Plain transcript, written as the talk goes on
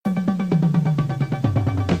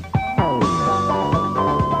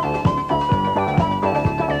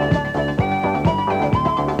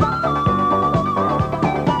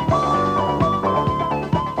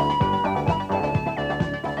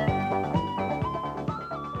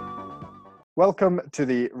Welcome to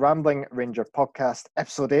the Rambling Ranger podcast,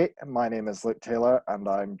 episode 8. My name is Luke Taylor and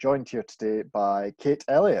I'm joined here today by Kate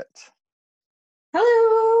Elliott.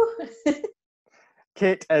 Hello!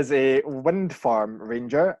 Kate is a wind farm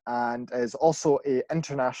ranger and is also an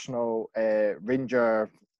international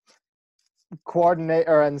ranger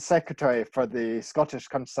coordinator and secretary for the Scottish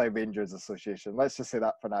Countryside Rangers Association. Let's just say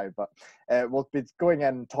that for now, but we'll be going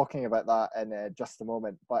in talking about that in just a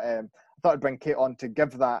moment. But I thought I'd bring Kate on to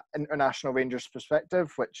give that international rangers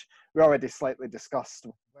perspective, which we already slightly discussed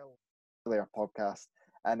well earlier podcast.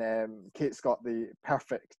 And Kate's got the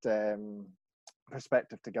perfect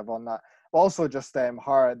perspective to give on that. But also just the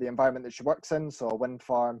environment that she works in, so a wind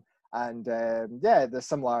farm, and the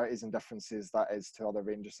similarities and differences that is to other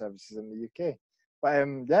ranger services in the UK. But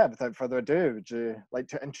without further ado, would you like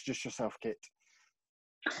to introduce yourself, Kate?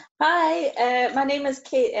 Hi, my name is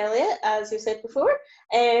Kate Elliott, as you said before,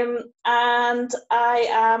 and I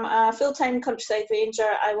am a full-time countryside ranger.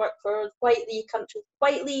 I work for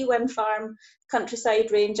Whiteley Wind Farm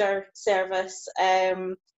Countryside Ranger Service,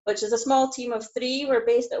 which is a small team of 3. We're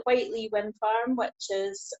based at Whiteley Wind Farm, which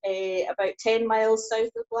is about 10 miles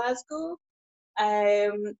south of Glasgow.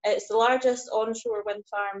 It's the largest onshore wind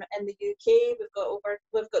farm in the UK.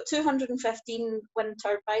 We've got 215 wind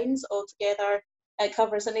turbines altogether. It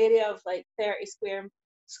covers an area of like 30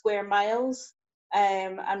 square miles,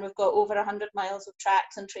 and we've got over 100 miles of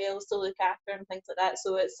tracks and trails to look after and things like that.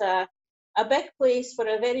 So it's a big place for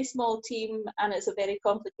a very small team, and it's a very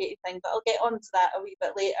complicated thing, but I'll get on to that a wee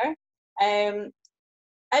bit later.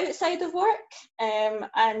 Outside of work,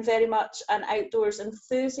 I'm very much an outdoors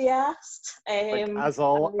enthusiast.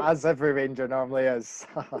 As every ranger normally is.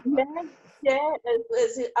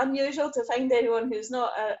 It's unusual to find anyone who's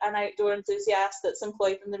not an outdoor enthusiast that's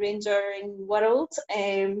employed in the rangering world.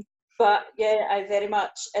 But yeah, I very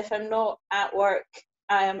much, if I'm not at work,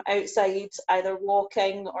 I am outside either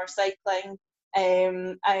walking or cycling.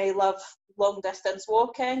 I love long distance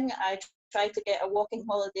walking. I try to get a walking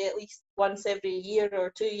holiday at least once every year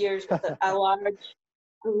or 2 years with a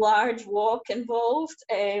large walk involved.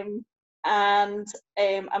 And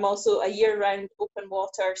I'm also a year-round open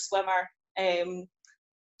water swimmer.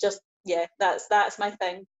 That's my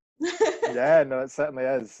thing. Yeah, no, it certainly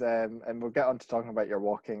is, and we'll get on to talking about your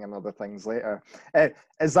walking and other things later.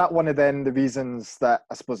 Is that one of the reasons that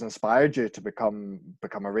I suppose inspired you to become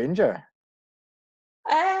a ranger?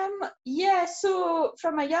 So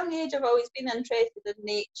from a young age I've always been interested in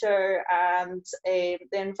nature and the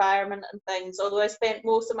environment and things, although I spent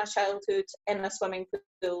most of my childhood in a swimming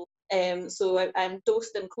pool, so I'm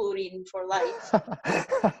dosed in chlorine for life.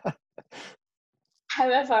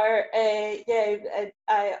 However,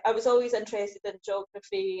 I was always interested in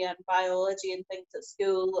geography and biology and things at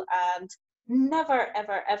school, and never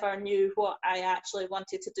ever knew what I actually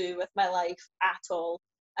wanted to do with my life at all.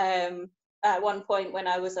 At one point when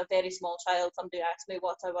I was a very small child, somebody asked me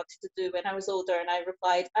what I wanted to do when I was older, and I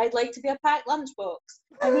replied, I'd like to be a packed lunchbox.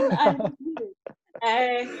 I mean,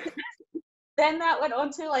 then that went on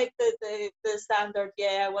to like the standard,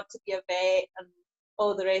 I want to be a vet and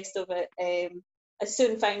all the rest of it. I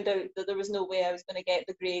soon found out that there was no way I was going to get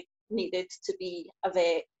the grade needed to be a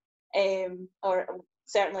vet, or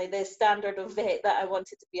certainly the standard of vet that I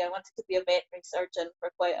wanted to be. I wanted to be a veterinary surgeon for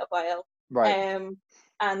quite a while. Right.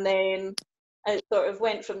 And then I sort of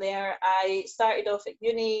went from there. I started off at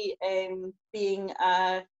uni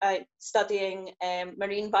studying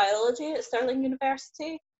marine biology at Stirling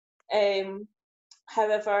University.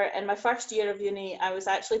 However, in my first year of uni, I was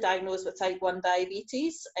actually diagnosed with type 1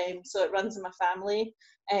 diabetes, so it runs in my family,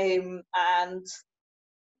 and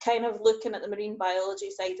kind of looking at the marine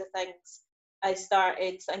biology side of things, I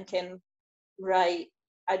started thinking, right,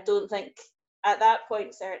 I don't think, at that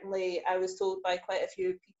point certainly, I was told by quite a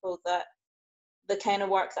few people that the kind of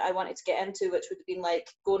work that I wanted to get into, which would have been like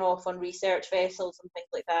going off on research vessels and things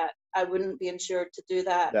like that, I wouldn't be insured to do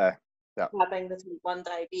that, having the type 1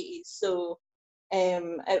 diabetes. So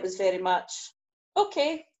it was very much,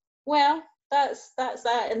 okay, well, that's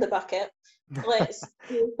that in the bucket. Let's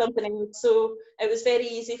do something else. So it was very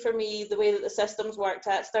easy for me, the way that the systems worked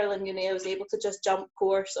at Stirling Uni. I was able to just jump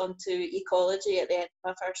course onto ecology at the end of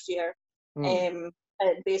my first year.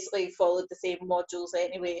 It basically followed the same modules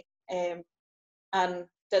anyway, and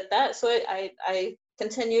did that. So I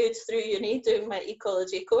continued through uni doing my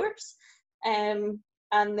ecology course, and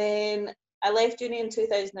then I left uni in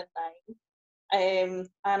 2009. And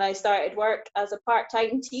I started work as a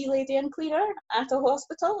part-time tea lady and cleaner at a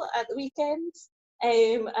hospital at the weekends.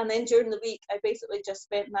 And then during the week, I basically just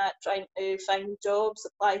spent that trying to find jobs,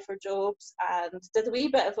 apply for jobs, and did a wee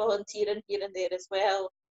bit of volunteering here and there as well.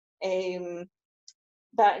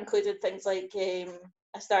 that included things like I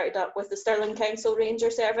started up with the Stirling Council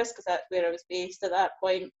Ranger Service, because that's where I was based at that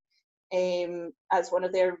point, as one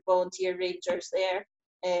of their volunteer rangers there,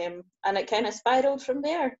 and it kind of spiraled from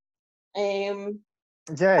there.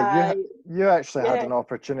 Yeah, you actually had Yeah, an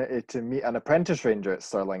opportunity to meet an apprentice ranger at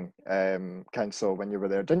Stirling Council when you were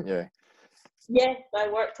there, didn't you? yeah, I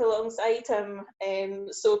worked alongside him.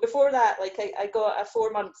 So before that, like I got a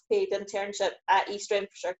 4-month paid internship at East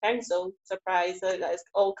Renfrewshire Council. Surprise, that has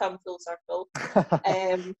all come full circle.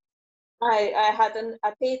 Um, I had a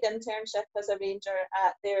paid internship as a ranger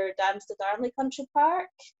at their Dams to Darnley Country Park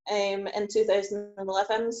in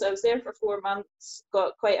 2011. So I was there for 4 months,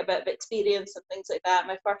 got quite a bit of experience and things like that.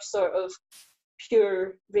 My first sort of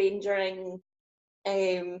pure rangering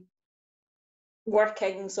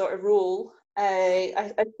working sort of role. I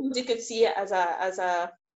suppose you could see it as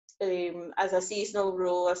a seasonal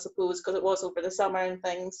role, I suppose, because it was over the summer and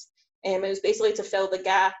things. It was basically to fill the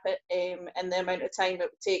gap in the amount of time it would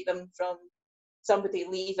take them from somebody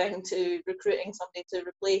leaving to recruiting somebody to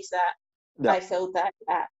replace that. Yeah. I filled that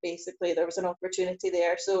gap, basically. There was an opportunity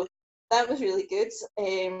there. So that was really good.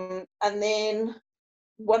 And then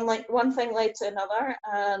one thing led to another,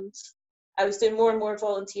 and I was doing more and more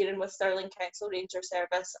volunteering with Stirling Council Ranger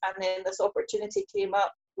Service, and then this opportunity came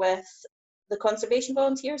up with the Conservation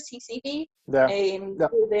Volunteers, TCV,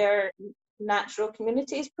 through their Natural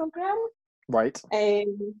Communities programme. Right.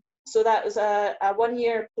 So that was a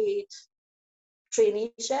 1-year paid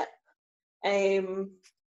traineeship, and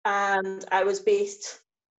I was based,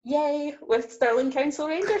 yay, with Stirling Council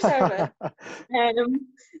Ranger Service,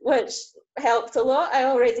 which helped a lot. I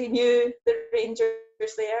already knew the rangers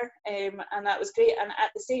there, and that was great. And at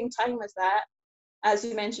the same time as that, as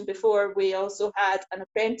you mentioned before, we also had an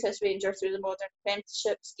apprentice ranger through the Modern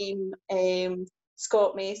Apprenticeship Scheme,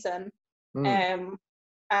 Scott Mason, and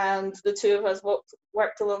the two of us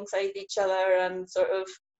worked alongside each other, and sort of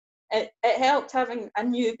it helped having a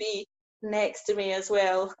newbie next to me as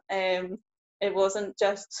well. It wasn't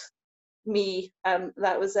just me,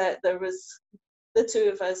 that was it. There was the two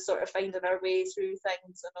of us sort of finding our way through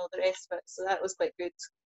things and all the rest of it, so that was quite good.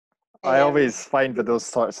 I always find with those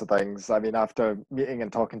sorts of things, I mean, after meeting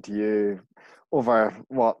and talking to you over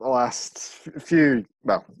the last few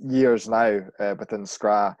years now within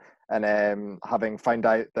SCRA, and having found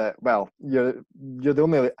out that you're the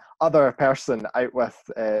only other person out with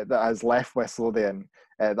that has left West Lothian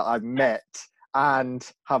that I've met, and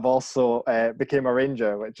have also became a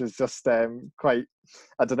ranger, which is just quite,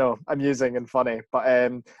 I don't know, amusing and funny. But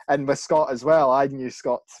and with Scott as well, I knew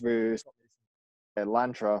Scott through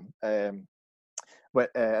Lantra, and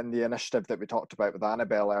the initiative that we talked about with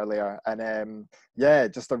Annabelle earlier, and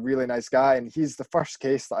just a really nice guy. And he's the first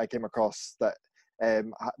case that I came across that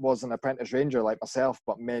was an apprentice ranger like myself,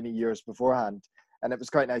 but many years beforehand. And it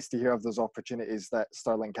was quite nice to hear of those opportunities that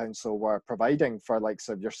Stirling Council were providing for likes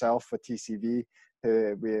of yourself with TCV,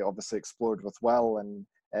 who we obviously explored with Will, and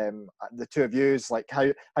the two of yous, like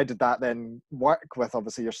how did that then work with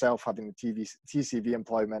obviously yourself having the TCV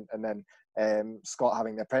employment, and then Scott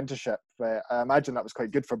having the apprenticeship? I imagine that was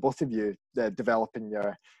quite good for both of you, developing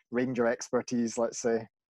your ranger expertise, let's say.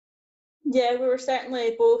 Yeah, we were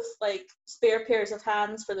certainly both like spare pairs of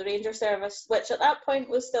hands for the ranger service, which at that point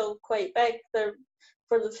was still quite big. There,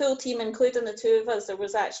 for the full team, including the two of us, there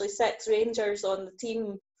was actually 6 rangers on the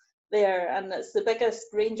team there, and it's the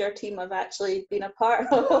biggest ranger team I've actually been a part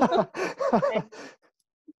of.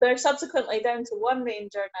 They're subsequently down to 1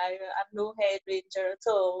 ranger now and no head ranger at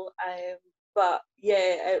all. But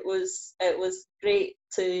yeah, it was great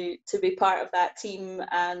to be part of that team,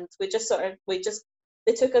 and they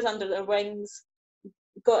took us under their wings,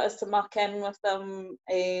 got us to muck in with them.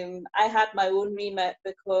 I had my own remit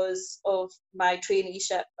because of my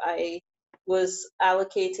traineeship. I was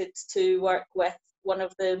allocated to work with one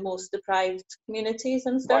of the most deprived communities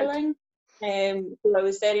in Stirling. Right. So I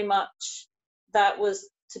was very much, that was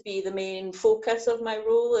to be the main focus of my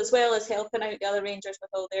role, as well as helping out the other rangers with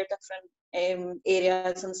all their different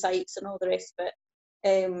areas and sites and all the rest of it.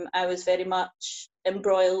 I was very much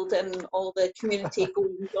embroiled in all the community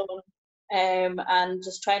goings on, and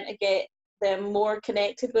just trying to get them more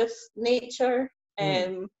connected with nature.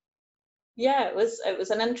 Yeah, it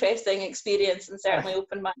was an interesting experience, and certainly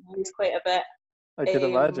opened my eyes quite a bit. I can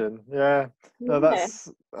imagine. Yeah, no, that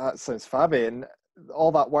sounds fabby. And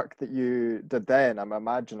all that work that you did then, I'm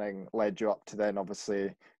imagining, led you up to then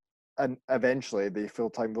obviously, and eventually the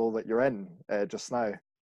full-time role that you're in just now.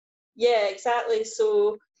 Yeah, exactly.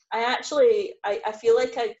 So I feel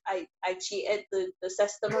like I cheated the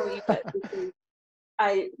system a wee bit, because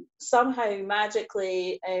I somehow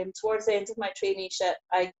magically, towards the end of my traineeship,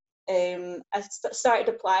 I I started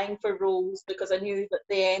applying for roles because I knew that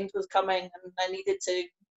the end was coming and I needed to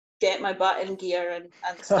get my butt in gear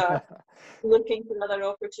and start looking for other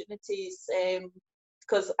opportunities,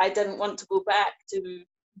 because I didn't want to go back to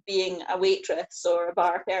being a waitress or a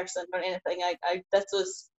bar person or anything. This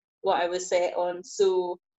was what I was set on.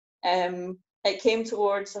 So it came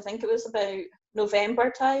towards, I think it was about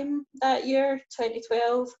November time that year,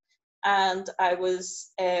 2012, and I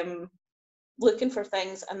was looking for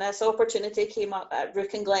things, and this opportunity came up at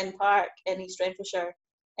Rook and Glen Park in East Renfrewshire.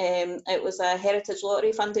 It was a Heritage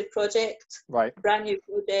Lottery funded project, Right. brand new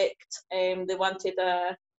project. They wanted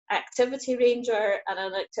a activity ranger and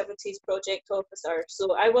an activities project officer.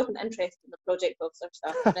 So I wasn't interested in the project officer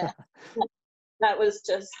stuff. That was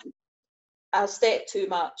just a step too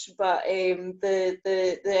much. But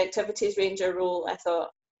the activities ranger role, I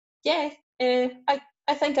thought, yeah,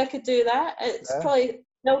 I think I could do that. It's probably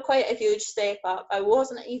still quite a huge step up. I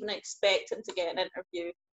wasn't even expecting to get an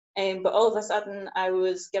interview. But all of a sudden I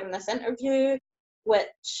was given this interview,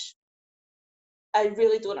 which I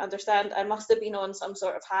really don't understand. I must have been on some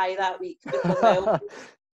sort of high that week, because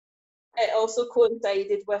it also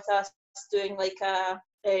coincided with us doing like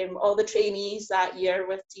all the trainees that year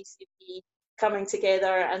with TCP coming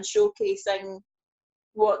together and showcasing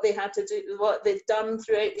what they had to do, what they'd done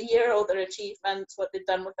throughout the year, all their achievements, what they'd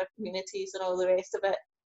done with their communities and all the rest of it.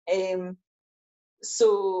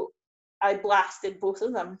 So I blasted both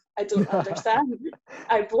of them. I don't understand.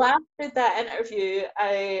 I blasted that interview.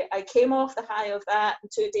 I came off the high of that,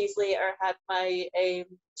 and 2 days later had my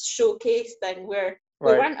showcase thing where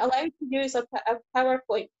we weren't allowed to use a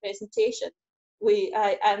PowerPoint presentation.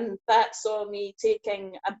 And that saw me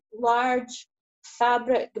taking a large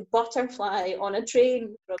fabric butterfly on a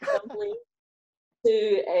train from Dunblane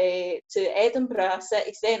to Edinburgh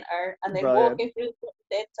city centre, and then walking through the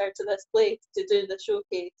city centre to this place to do the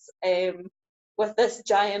showcase with this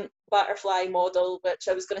giant butterfly model, which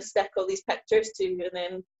I was going to stick all these pictures to, and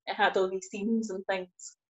then it had all these themes and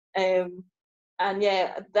things. And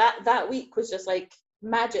yeah, that week was just like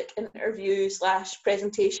magic interview /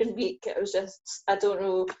 presentation week. It was just, I don't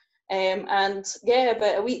know. And yeah,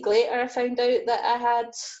 about a week later, I found out that I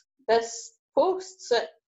had this post at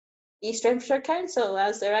East Renfrewshire Council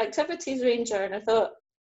as their activities ranger, and I thought,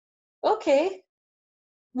 okay,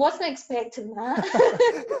 wasn't expecting that.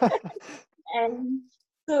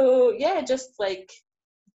 So yeah, just like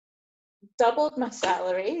doubled my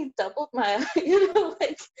salary, doubled my,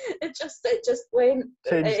 like it just went,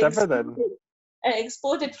 changed everything. It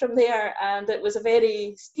exploded from there, and it was a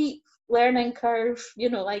very steep learning curve.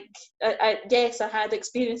 Like yes, I had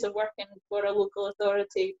experience of working for a local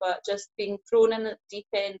authority, but just being thrown in at the deep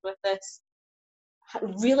end with this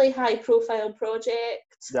really high profile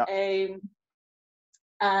project.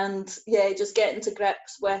 And yeah, just getting to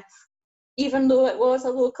grips with, even though it was a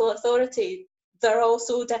local authority, they're all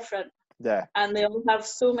so different. Yeah. And they all have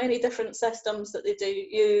so many different systems that they do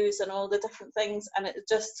use and all the different things, and it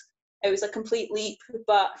was a complete leap.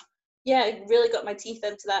 But yeah, I really got my teeth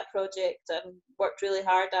into that project and worked really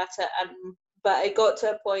hard at it. But I got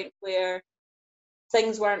to a point where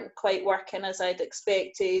things weren't quite working as I'd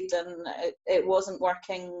expected, and it wasn't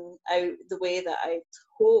working out the way that I'd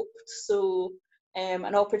hoped. So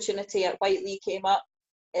an opportunity at Whiteley came up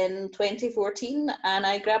in 2014, and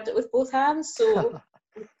I grabbed it with both hands. So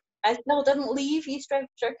I still didn't leave East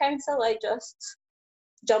Renfrewshire Council. I just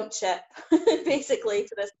jumped ship basically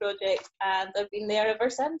to this project, and I've been there ever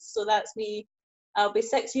since. So that's me. I'll be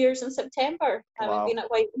 6 years in September having been at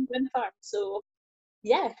Whiteley Wind Farm. So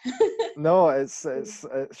yeah. No, it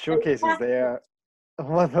showcases there.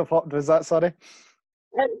 What was that? Sorry.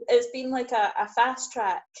 It's been like a fast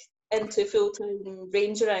track into full-time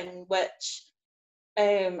rangering, which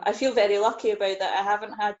I feel very lucky about that. I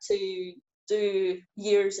haven't had to do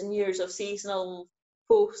years and years of seasonal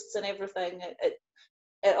posts and everything.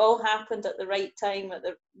 It all happened at the right time.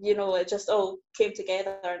 It just all came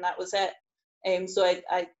together, and that was it. So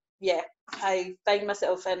I find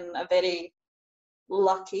myself in a very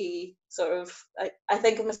lucky sort of, I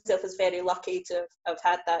think of myself as very lucky to have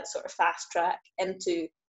had that sort of fast track into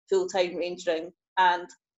full-time rangering. And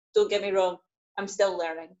don't get me wrong, I'm still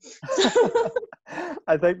learning.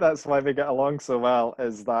 I think that's why we get along so well,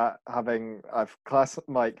 is that having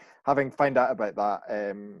found out about that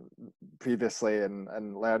previously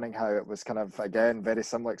and learning how it was kind of, again, very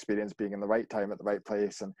similar experience, being in the right time at the right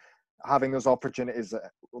place, and having those opportunities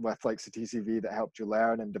with like CTCV that helped you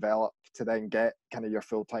learn and develop to then get kind of your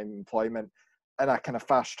full-time employment in a kind of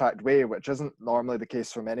fast-tracked way, which isn't normally the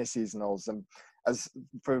case for many seasonals. And as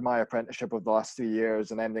through my apprenticeship over the last 3 years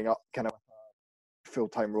and ending up kind of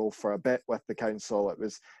full-time role for a bit with the council, it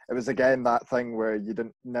was again that thing where you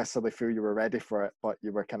didn't necessarily feel you were ready for it, but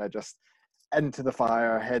you were kind of just into the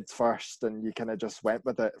fire heads first, and you kind of just went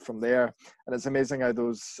with it from there. And it's amazing how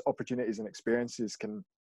those opportunities and experiences can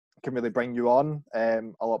really bring you on a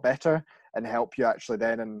lot better and help you actually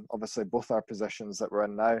then, and obviously both our positions that we're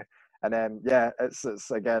in now. And yeah, it's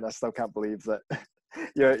again, I still can't believe that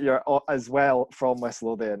you're as well from West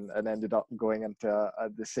Lothian and ended up going into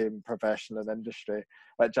the same profession and industry,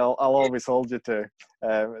 which I'll always hold you to.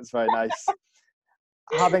 It's very nice.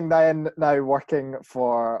 Having then now working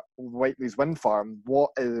for Whiteley's wind farm,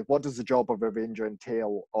 what does the job of a ranger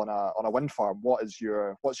entail on a wind farm? What's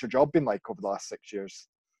your job been like over the last 6 years?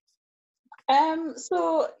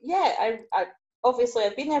 So yeah, I obviously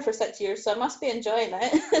I've been there for 6 years, so I must be enjoying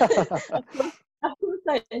it. Of course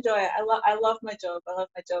I enjoy it. I love my job. I love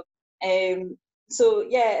my job. So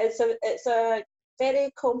yeah, it's a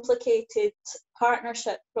very complicated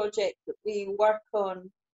partnership project that we work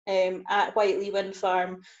on at Whiteley Wind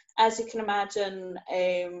Farm. As you can imagine,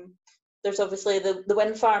 there's obviously the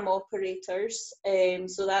wind farm operators,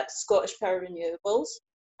 so that's Scottish Power Renewables,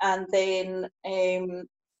 and then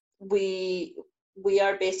we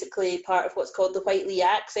are basically part of what's called the Whiteley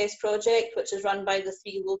Access Project, which is run by the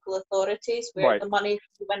 3 local authorities where the money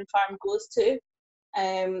from the wind farm goes to.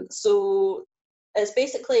 So it's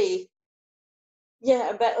basically, yeah,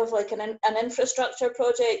 a bit of like an infrastructure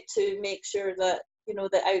project to make sure that, you know,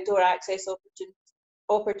 the outdoor access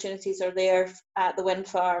opportunities are there at the wind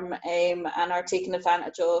farm and are taken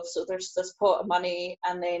advantage of. So there's this pot of money,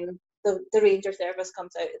 and then the ranger service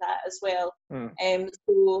comes out of that as well.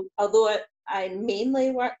 So although I mainly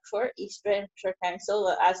work for East Renfrewshire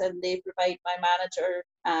Council, as in they provide my manager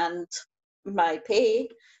and my pay,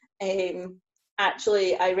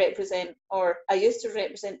 actually I used to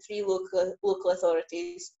represent 3 local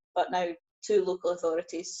authorities, but now 2 local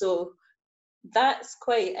authorities. So that's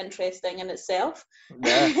quite interesting in itself.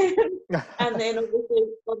 Yeah. And then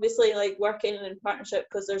obviously like working in partnership,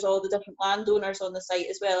 because there's all the different landowners on the site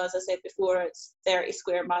as well. As I said before, it's 30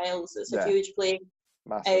 square miles. It's a huge place.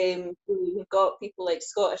 We've got people like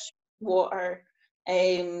Scottish Water,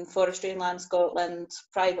 Forestry and Land Scotland,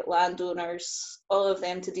 private landowners, all of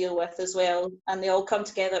them to deal with as well. And they all come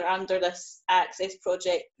together under this access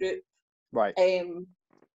project group. Right. And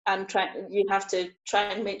you have to try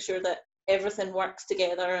and make sure that everything works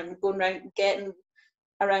together and going around, getting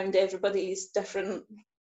around everybody's different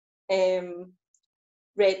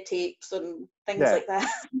red tapes and things like that.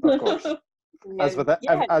 Of course.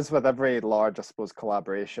 As with every large, I suppose,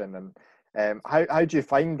 collaboration. And how do you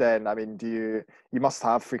find then? I mean, you must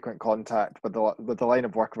have frequent contact with the line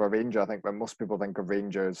of work of a ranger. I think when most people think of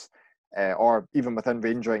rangers, or even within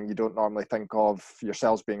rangering, you don't normally think of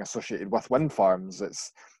yourselves being associated with wind farms.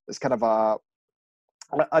 It's kind of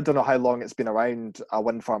I don't know how long it's been around, a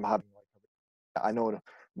wind farm having. I know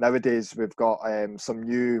nowadays we've got some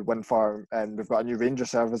new wind farm, and we've got a new ranger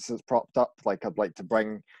service that's propped up, like I'd like to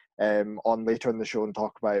bring on later in the show and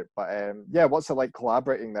talk about. But yeah, what's it like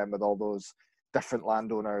collaborating then with all those different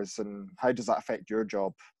landowners, and how does that affect your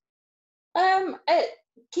job? It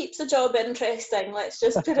keeps the job interesting, let's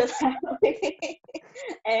just put it that way.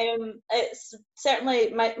 It's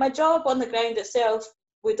certainly my job on the ground itself.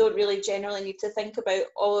 We don't really generally need to think about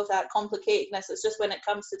all of that complicatedness. It's just when it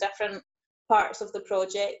comes to different parts of the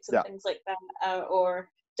project and things like that, or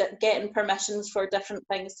getting permissions for different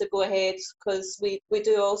things to go ahead, because we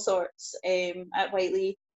do all sorts at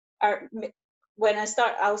Whiteley. I'll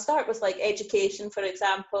start with like education, for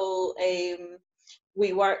example.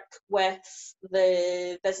 We work with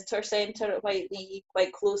the visitor centre at Whiteley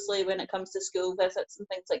quite closely when it comes to school visits and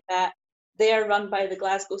things like that. They are run by the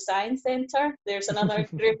Glasgow Science Centre. There's another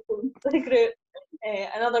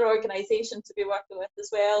another organisation to be working with as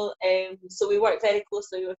well. So we work very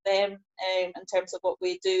closely with them in terms of what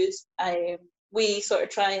we do. We sort of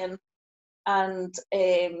try and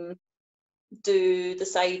do the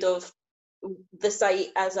side of the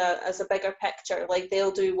site as a bigger picture. Like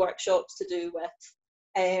they'll do workshops to do with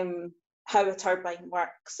how a turbine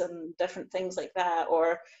works and different things like that,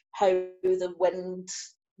 or how the wind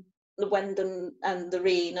and the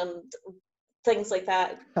rain and things like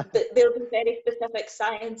that. There'll be very specific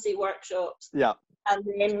sciencey workshops. Yeah. And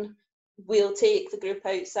then we'll take the group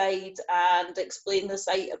outside and explain the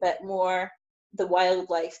site a bit more, the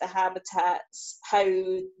wildlife, the habitats, how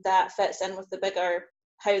that fits in with the bigger,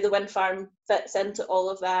 how the wind farm fits into all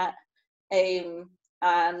of that, and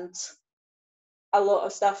a lot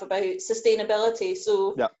of stuff about sustainability.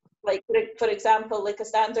 So like for example, like a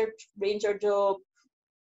standard ranger job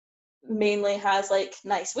mainly has like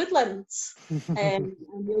nice woodlands, and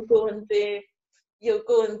you'll go and do you'll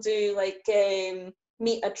go and do like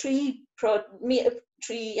meet a tree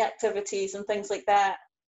activities and things like that.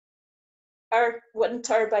 Our wind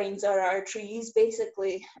turbines are our trees,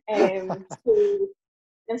 basically. So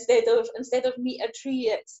instead of meet a tree,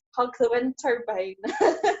 it's hug the wind turbine.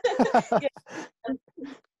 Yeah, and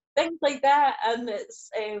things like that. And it's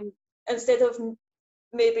instead of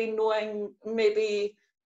maybe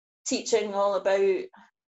teaching all about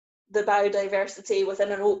the biodiversity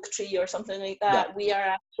within an oak tree or something like that,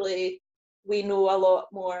 Yeah. we know a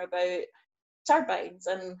lot more about turbines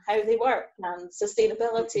and how they work and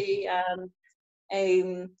sustainability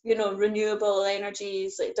and renewable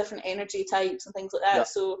energies, like different energy types and things like that. Yeah.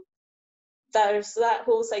 So there's that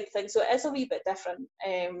whole side of things. So it is a wee bit different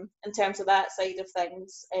in terms of that side of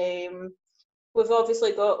things. We've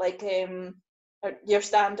obviously got like your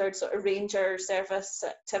standard sort of ranger service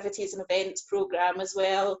activities and events program as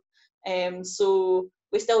well. So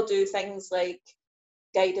we still do things like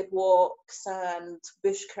guided walks and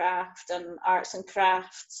bushcraft and arts and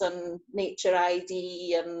crafts and nature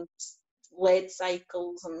ID and lead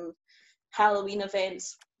cycles and Halloween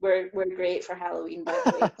events. We're great for Halloween, by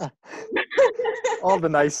the way. All the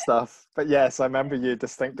nice stuff. But yes, I remember you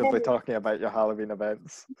distinctively talking about your Halloween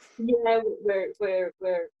events. Yeah, we're good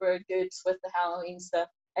with the Halloween stuff.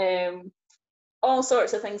 All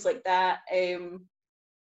sorts of things like that.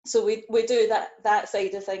 So we do that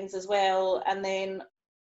side of things as well. And then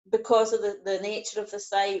because of the nature of the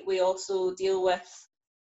site, we also deal with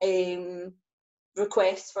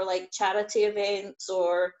requests for like charity events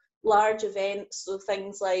or large events, so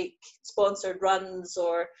things like sponsored runs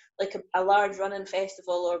or like a large running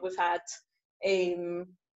festival, or we've had the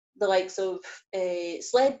likes of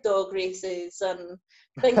sled dog races and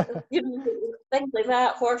things, things like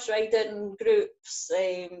that, horse riding groups,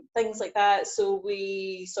 things like that. So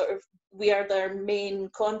we are their main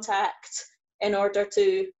contact in order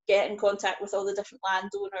to get in contact with all the different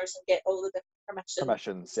landowners and get all the different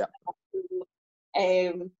Permissions,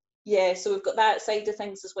 yeah. So we've got that side of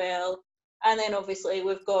things as well. And then obviously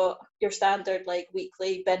we've got your standard like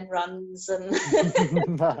weekly bin runs and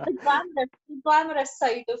the glamorous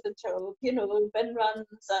side of the job, bin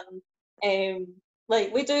runs and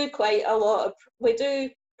like we do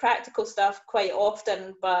practical stuff quite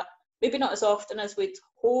often, but maybe not as often as we'd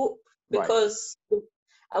hope because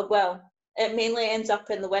it mainly ends up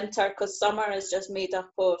in the winter because summer is just made up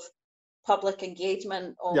of public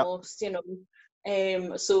engagement almost,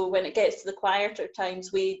 so when it gets to the quieter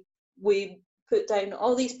times, we put down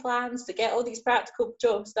all these plans to get all these practical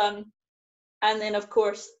jobs done, and then of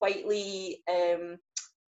course Whiteley, the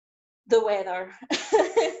weather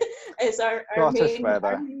is our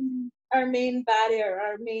main barrier,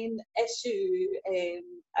 our main issue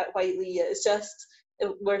at Whiteley. It's just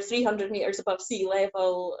we're 300 metres above sea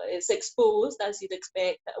level. It's exposed as you'd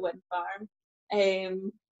expect at a wind farm,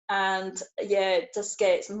 and it just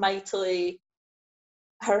gets mightily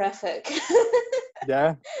horrific.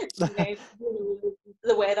 Yeah.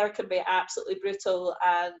 The weather can be absolutely brutal,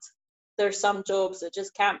 and there's some jobs that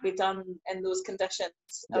just can't be done in those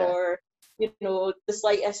conditions, or the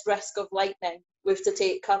slightest risk of lightning, we have to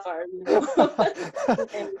take cover.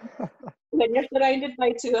 When you're surrounded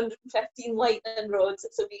by 215 lightning rods,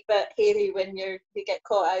 it's a wee bit hairy when you get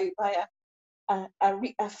caught out by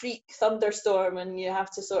a freak thunderstorm and you have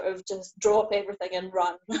to sort of just drop everything and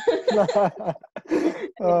run.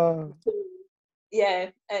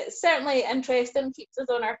 It's certainly interesting, keeps us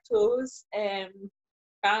on our toes,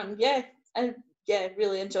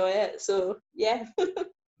 really enjoy it. So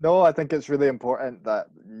No, I think it's really important that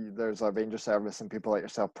there's a ranger service and people like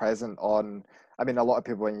yourself present on. I mean, a lot of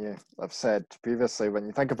people, I've said previously, when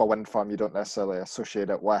you think of a wind farm, you don't necessarily associate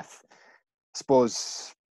it with, I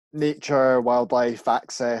suppose, nature, wildlife,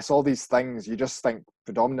 access, all these things. You just think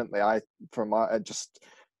predominantly,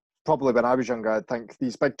 probably when I was younger, I'd think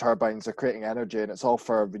these big turbines are creating energy and it's all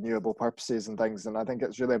for renewable purposes and things. And I think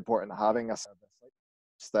it's really important having a service like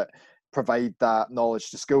this that provide that knowledge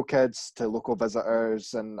to school kids, to local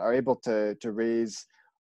visitors, and are able to raise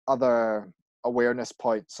other awareness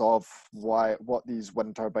points of what these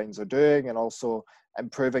wind turbines are doing, and also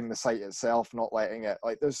improving the site itself, not letting it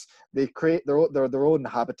they create their own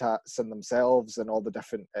habitats in themselves and all the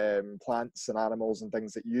different plants and animals and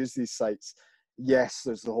things that use these sites. Yes,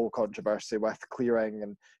 there's the whole controversy with clearing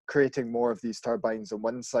and creating more of these turbines and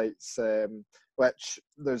wind sites, which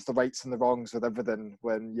there's the rights and the wrongs with everything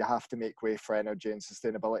when you have to make way for energy and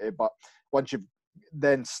sustainability. But once you've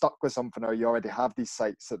then stuck with something, or you already have these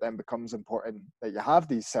sites, it then becomes important that you have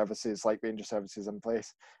these services like ranger services in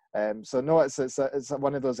place. So no, it's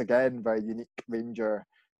one of those, again, very unique ranger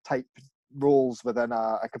type roles within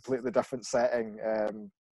a completely different setting.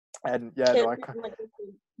 And yeah, no,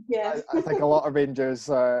 yeah. I think a lot of rangers,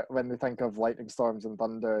 when they think of lightning storms and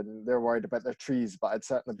thunder, and they're worried about their trees, but I'd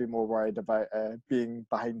certainly be more worried about being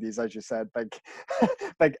behind these, as you said, big,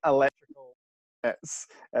 big electrical bits.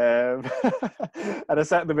 And I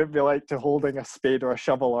certainly wouldn't be like to holding a spade or a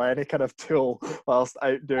shovel or any kind of tool whilst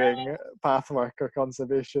out doing path work or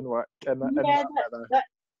conservation work. In Yeah, that weather.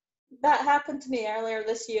 that happened to me earlier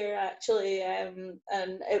this year, actually, and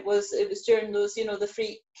it was during those, the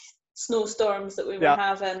freak snowstorms that we were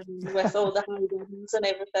having with all the high winds and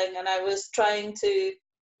everything, and I was trying to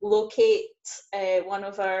locate one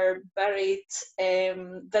of our buried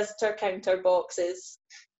visitor counter boxes.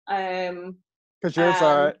 Because yours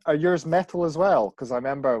are yours metal as well? Because I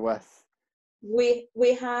remember with we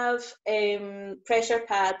have pressure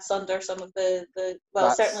pads under some of the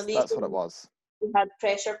certainly these that's what it was. we had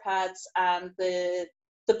pressure pads, and the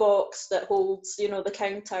box that holds, the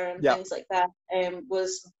counter and things like that,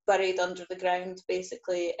 was buried under the ground,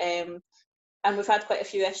 basically. And we've had quite a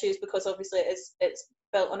few issues because obviously it's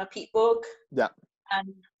built on a peat bog. Yeah.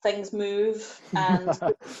 And things move and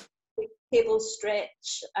the cables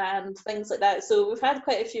stretch and things like that. So we've had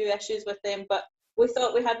quite a few issues with them, but we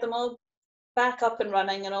thought we had them all back up and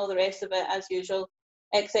running and all the rest of it as usual,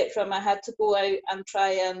 except from I had to go out and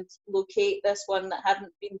try and locate this one that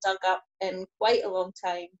hadn't been dug up in quite a long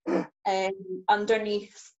time,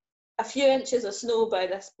 underneath a few inches of snow by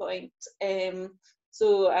this point.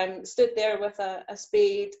 So I'm stood there with a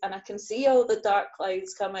spade, and I can see all the dark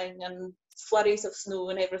clouds coming and flurries of snow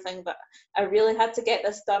and everything, but I really had to get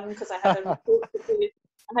this done because I had a report to do.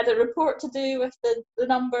 I had a report to do with the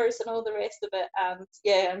numbers and all the rest of it, and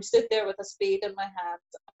yeah, I'm stood there with a spade in my hand,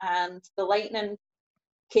 and the lightning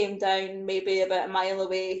came down maybe about a mile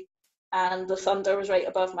away, and the thunder was right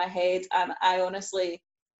above my head, and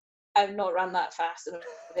I've not run that fast in a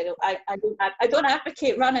video. I don't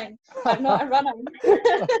advocate running. I'm not a runner.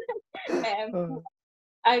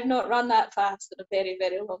 I've not run that fast in a very,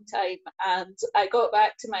 very long time, and I got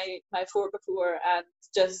back to my 4x4 and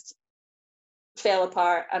just fell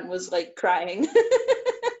apart and was like crying.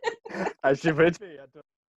 As you would be, I don't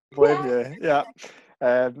blame you. Yeah.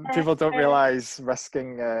 People don't realise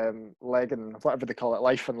risking leg and whatever they call it,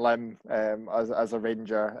 life and limb, as a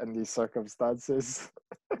ranger in these circumstances.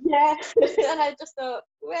 Yeah, and I just thought,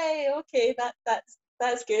 way okay,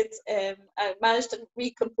 that's good. I managed to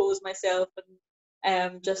recompose myself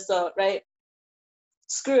and just thought, right,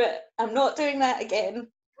 screw it, I'm not doing that again.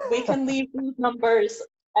 We can leave these numbers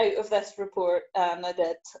out of this report, and I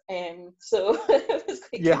did. So it was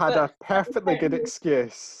quite You had a perfectly good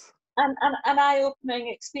excuse. And an eye-opening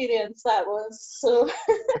experience that was. So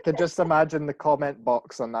I could just imagine the comment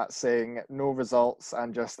box on that saying no results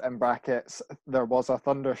and just in brackets there was a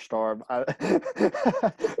thunderstorm.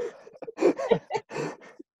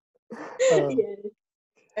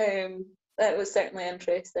 That was certainly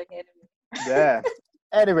interesting anyway. Yeah.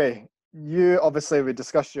 Anyway, we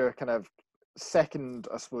discussed your kind of second,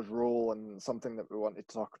 I suppose, role and something that we wanted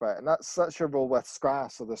to talk about, and that's your role with SCRA,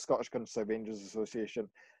 so the Scottish Country Rangers Association.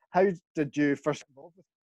 How did you first involved with it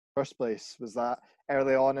in the first place? Was that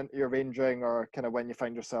early on into your rangering, or kind of when you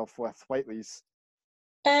found yourself with Whiteleys?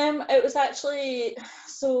 It was actually,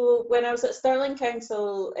 so when I was at Stirling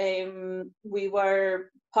Council, we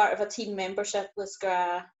were part of a team membership with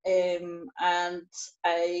SCRA, and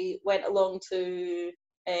I went along to,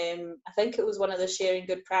 I think it was one of the sharing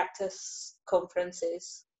good practice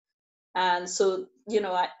conferences, and so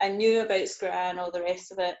I knew about SCRA and all the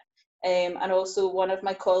rest of it, and also one of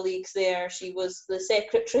my colleagues there, she was the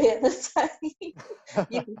secretary at the time.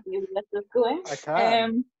 You can see where this is going. I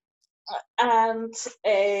can. And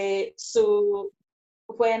so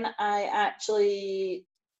when I actually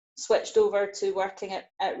switched over to working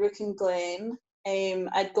at Rook and Glen,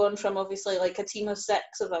 I'd gone from obviously like a team of 6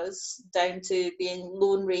 of us down to being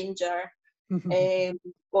lone ranger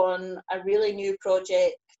on a really new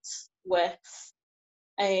project with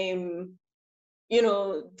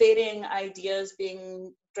varying ideas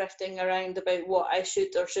being drifting around about what I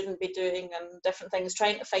should or shouldn't be doing and different things,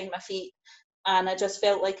 trying to find my feet. And I just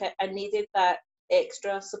felt like I needed that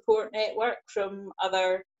extra support network from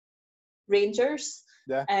other rangers.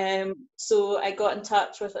 Yeah. So I got in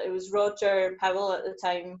touch with, it was Roger Powell at the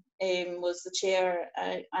time, was the chair,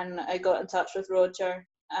 and I got in touch with Roger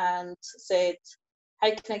and said,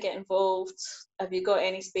 how can I get involved? Have you got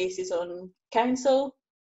any spaces on council?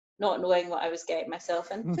 Not knowing what I was getting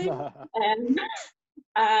myself into.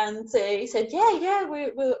 And he said, yeah,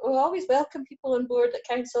 we'll always welcome people on board at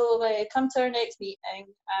council. Come to our next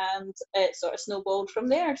meeting, and it sort of snowballed from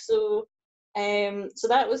there. So So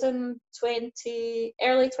that was in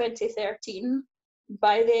early 2013.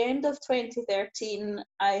 By the end of 2013,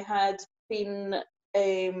 I had been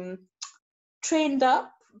trained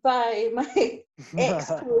up by my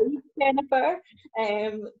ex-colleague Jennifer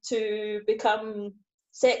to become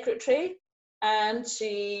secretary, and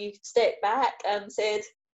she stepped back and said,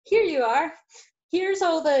 "Here you are. Here's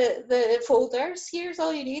all the folders. Here's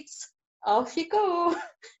all you need. Off you go."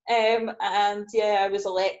 And yeah, I was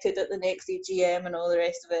elected at the next AGM and all the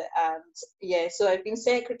rest of it. And yeah, so I've been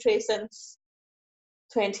secretary since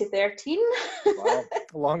 2013. Wow,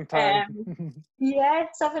 long time. Yeah,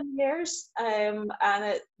 7 years. And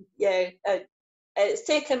it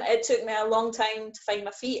took me a long time to find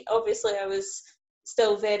my feet. Obviously, I was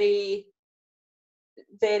still very,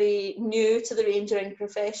 very new to the rangering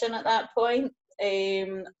profession at that point.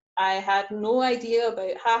 I had no idea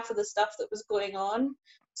about half of the stuff that was going on.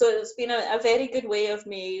 So it's been a very good way of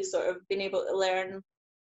me sort of being able to learn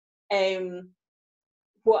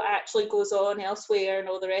what actually goes on elsewhere and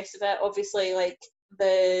all the rest of it. Obviously, like,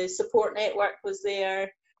 the support network was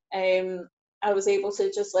there. I was able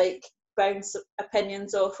to just like bounce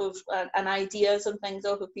opinions off of and ideas and things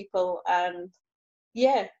off of people, and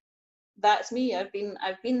yeah, that's me. I've been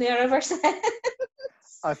there ever since.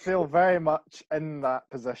 I feel very much in that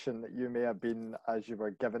position that you may have been as you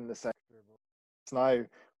were given the secretary role now,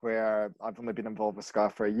 where I've only been involved with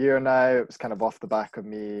SCRA for a year now. It was kind of off the back of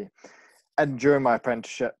me and during my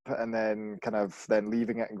apprenticeship, and then kind of then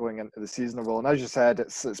leaving it and going into the seasonal role. And as you said,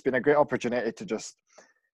 it's been a great opportunity to just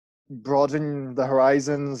broaden the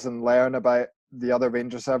horizons and learn about the other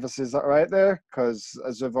ranger services that are out there, because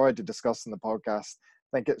as we've already discussed in the podcast,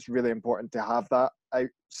 I think it's really important to have that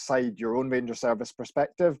outside your own ranger service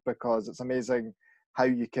perspective, because it's amazing how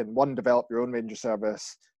you can, one, develop your own ranger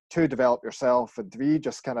service, two, develop yourself, and three,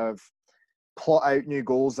 just kind of plot out new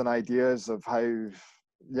goals and ideas of how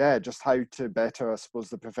to better, I suppose,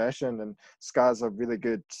 the profession. And SCRA's a really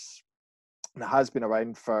good, and it has been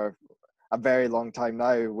around for a very long time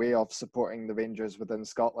now, way of supporting the Rangers within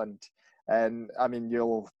Scotland. And I mean,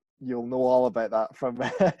 you'll know all about that from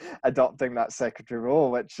adopting that secretary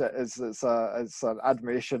role, which is it's an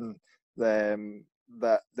admiration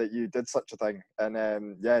that you did such a thing.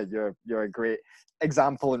 And you're a great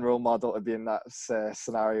example and role model to be in that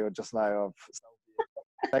scenario just now of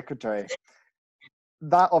secretary.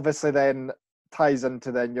 That obviously then ties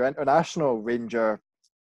into then your international ranger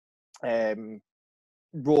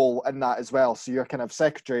role in that as well. So you're kind of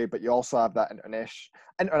secretary, but you also have that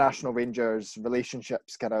international rangers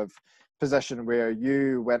relationships kind of position where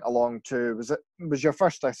you went along to, was your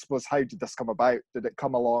first, I suppose, how did this come about? Did it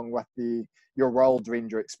come along with your World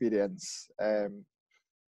Ranger experience?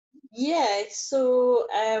 Yeah, so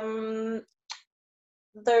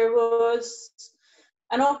there was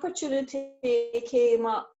an opportunity came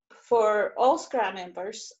up for all SCRA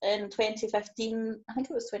members in 2015. I think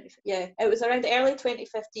it was it was around early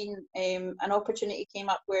 2015. An opportunity came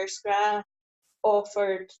up where SCRA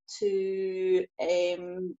offered to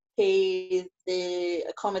pay the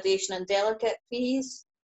accommodation and delegate fees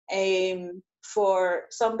for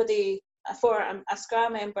a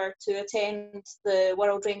SCRA member to attend the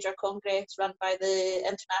World Ranger Congress run by the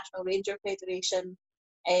International Ranger Federation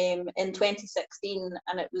in 2016,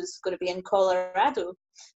 and it was going to be in Colorado.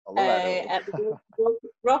 At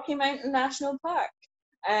Rocky Mountain National Park.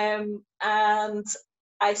 And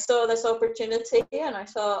I saw this opportunity and I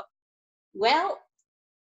thought, well,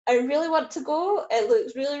 I really want to go. It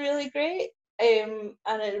looks really, really great. And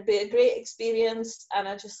it would be a great experience. And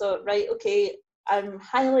I just thought, right, okay, I'm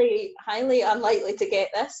highly, highly unlikely to get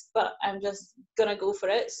this, but I'm just going to go for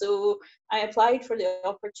it. So I applied for the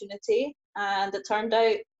opportunity, and it turned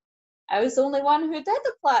out I was the only one who did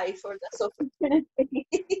apply for this opportunity.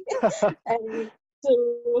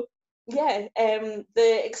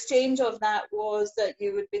 The exchange of that was that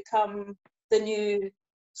you would become the new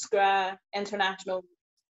SCRA international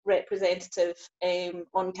representative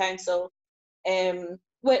on council,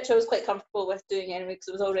 which I was quite comfortable with doing anyway, because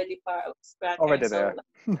I was already part of SCRA already council.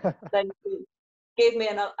 There. Then gave me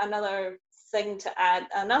another thing to add,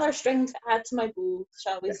 another string to add to my bow,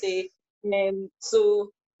 shall we say.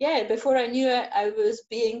 So yeah, before I knew it, I was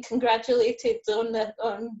being congratulated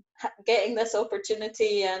on getting this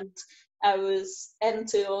opportunity, and I was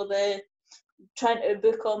into trying to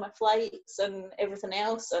book all my flights and everything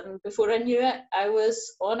else. And before I knew it, I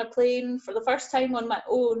was on a plane for the first time on my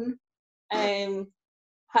own.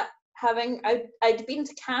 I'd been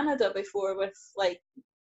to Canada before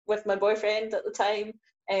with my boyfriend at the time,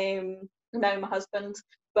 now my husband,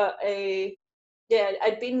 but I'd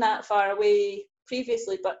been that far away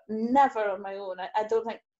previously, but never on my own. I don't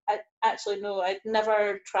think actually no, I'd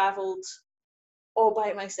never travelled all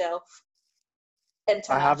by myself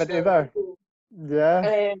I haven't internationally. either.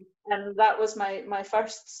 Yeah. And that was my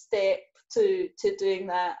first step to doing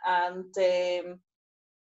that, and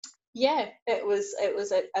yeah, it was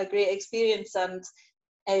a great experience. And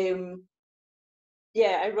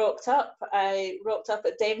yeah, I rocked up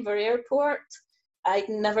at Denver Airport. I'd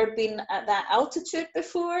never been at that altitude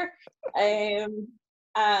before, and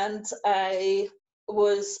I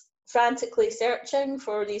was frantically searching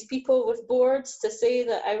for these people with boards to say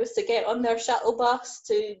that I was to get on their shuttle bus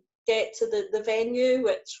to get to the venue,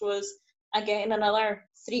 which was again another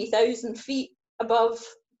 3,000 feet above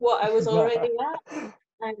what I was already at,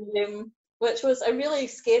 and which was a really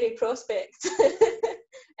scary prospect.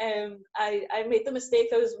 I made the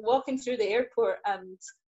mistake. I was walking through the airport and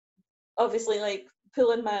obviously like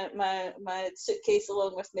pulling my suitcase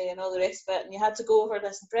along with me and all the rest of it, and you had to go over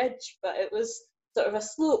this bridge, but it was sort of a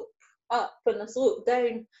slope up and a slope down,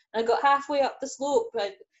 and I got halfway up the slope,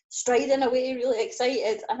 like striding away really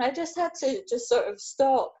excited, and I just had to just sort of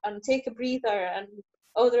stop and take a breather and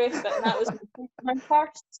all the rest of it, and that was my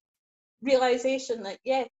first realization that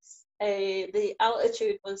yes, the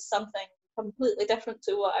altitude was something completely different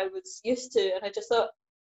to what I was used to, and I just thought,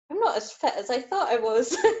 I'm not as fit as I thought I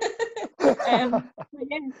was.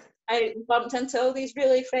 Again, I bumped into all these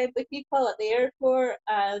really friendly people at the airport,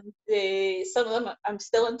 and some of them I'm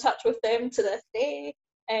still in touch with them to this day.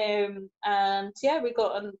 And yeah, we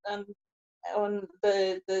got on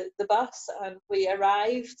the bus and we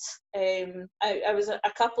arrived. I was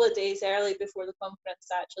a couple of days early before the conference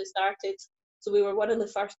actually started, so we were one of the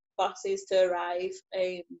first buses to arrive.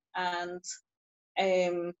 And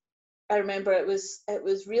I remember it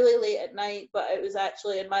was really late at night, but it was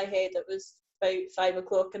actually in my head it was about 5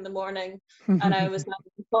 o'clock in the morning, and I was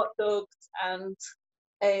having hot dogs and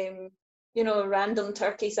random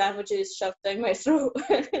turkey sandwiches shoved down my throat.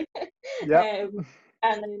 Yeah.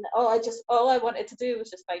 And then all I wanted to do was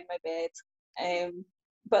just find my bed.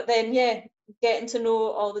 But then yeah, getting to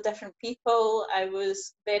know all the different people, I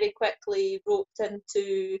was very quickly roped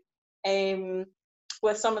into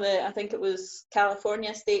with some of the, I think it was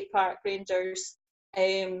California State Park Rangers,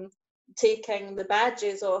 taking the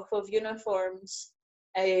badges off of uniforms.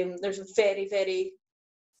 There's a very, very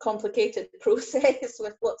complicated process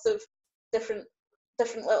with lots of different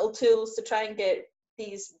little tools to try and get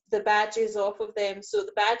the badges off of them. So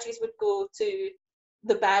the badges would go to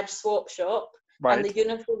the badge swap shop, Right. and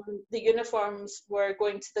the uniforms were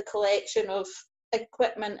going to the collection of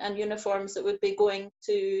equipment and uniforms that would be going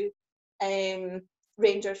to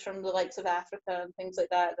rangers from the likes of Africa and things like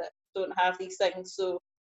that don't have these things. So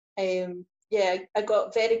yeah, I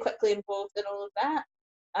got very quickly involved in all of that.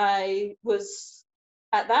 I was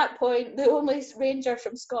at that point the only ranger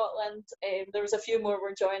from Scotland. There was a few more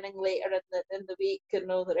were joining later in the week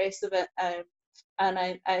and all the rest of it.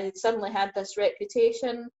 And I suddenly had this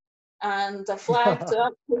reputation and a flag to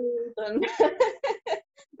uphold, and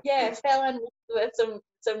yeah, fell in with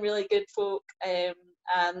some really good folk, and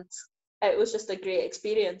it was just a great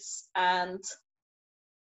experience. And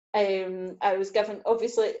I was given,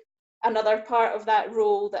 obviously, another part of that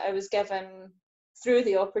role that I was given through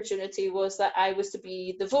the opportunity was that I was to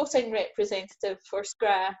be the voting representative for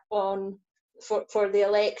SCRA for the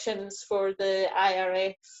elections for the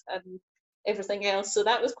IRF and everything else. So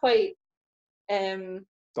that was quite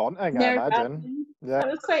daunting, I imagine. Yeah. That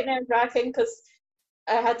was quite nerve-wracking because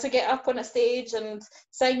I had to get up on a stage and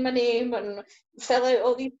sign my name and fill out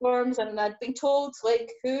all these forms, and I'd been told like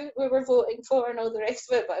who we were voting for and all the rest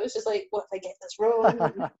of it, but I was just like, what if I get this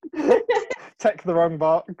wrong? Tick the wrong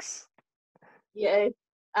box. Yeah,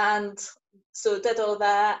 and so did all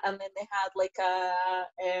that, and then they had like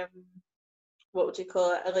a what would you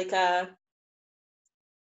call it? Like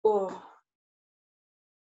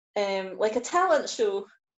like a talent show.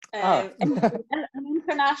 An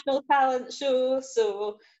international talent show.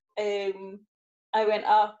 So I went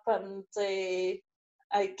up and I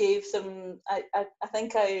gave some. I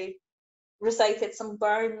think I recited some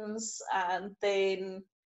burns, and then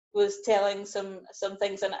was telling some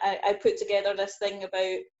things, and I put together this thing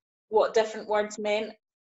about what different words meant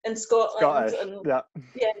in Scotland. Scottish, and yeah,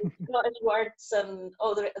 Scottish words and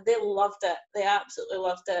all they loved it. They absolutely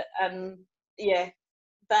loved it, and yeah,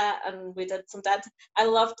 that, and we did some dancing. I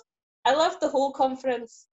loved the whole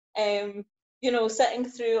conference. Sitting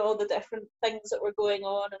through all the different things that were going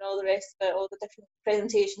on and all the rest of it, all the different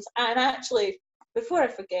presentations. And actually, before I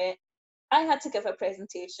forget, I had to give a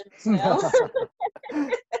presentation as well.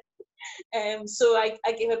 So I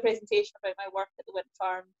gave a presentation about my work at the wind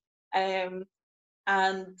farm.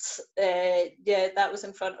 and yeah, that was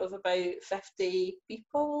in front of about 50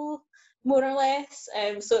 people, more or less.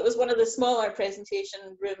 So it was one of the smaller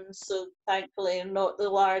presentation rooms, so thankfully not the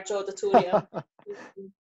large auditorium.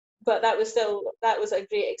 But that was a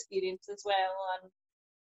great experience as well. And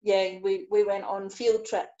yeah, we went on field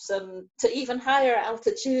trips and to even higher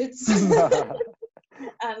altitudes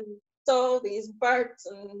and saw these birds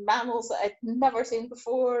and mammals that I'd never seen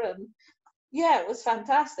before. And yeah, it was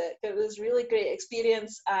fantastic. It was a really great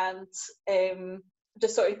experience, and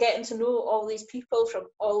just sort of getting to know all these people from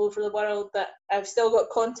all over the world that I've still got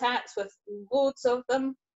contacts with, loads of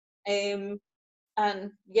them.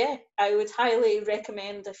 And yeah, I would highly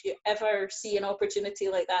recommend, if you ever see an opportunity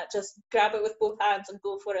like that, just grab it with both hands and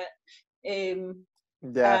go for it.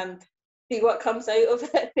 Yeah. And see what comes out of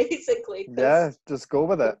it, basically. Yeah, just go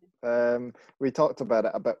with it. We talked about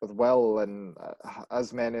it a bit with Will, and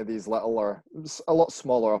as many of these little or a lot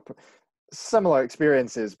smaller, similar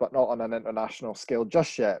experiences, but not on an international scale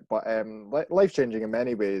just yet, but life-changing in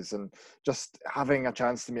many ways, and just having a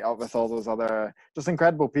chance to meet up with all those other just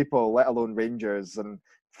incredible people, let alone rangers, and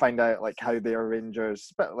find out like how they are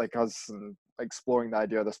rangers, a bit like us, and exploring the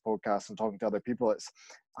idea of this podcast and talking to other people. It's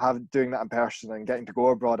doing that in person and getting to go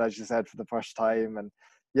abroad, as you said, for the first time. And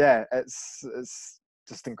yeah, it's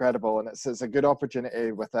just incredible, and it's a good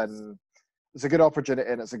opportunity within. It's a good opportunity,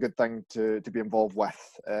 and it's a good thing to be involved with,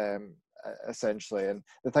 essentially. And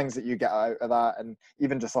the things that you get out of that, and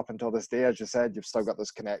even just up until this day, as you said, you've still got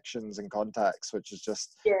those connections and contacts, which is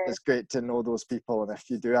just, it's great to know those people. And if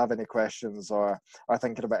you do have any questions or are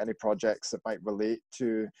thinking about any projects that might relate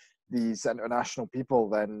to these international people,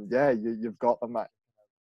 then yeah, you've got them at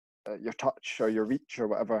your touch or your reach or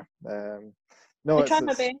whatever. No, I tried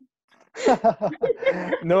my best.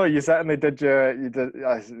 No, you certainly did you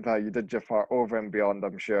did your part over and beyond,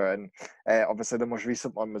 I'm sure. And obviously the most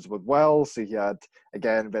recent one was with Will, so he had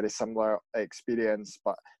again very similar experience,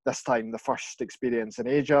 but this time the first experience in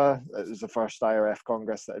Asia. It was the first IRF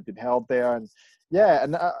Congress that had been held there, and yeah,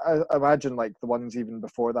 and I imagine like the ones even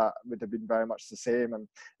before that would have been very much the same. And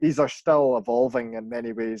these are still evolving in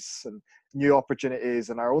many ways, and new opportunities,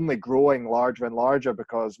 and are only growing larger and larger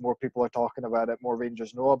because more people are talking about it, more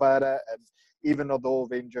rangers know about it. And even although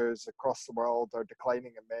rangers across the world are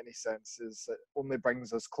declining in many senses, it only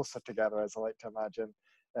brings us closer together, as I like to imagine,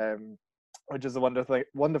 which is a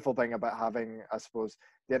wonderful thing about having, I suppose,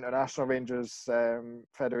 the International Rangers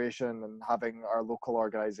Federation, and having our local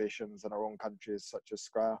organisations in our own countries, such as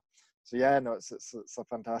SCRA. So yeah, no, it's a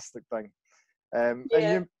fantastic thing. And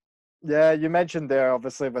you mentioned there,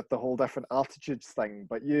 obviously, with the whole different altitudes thing,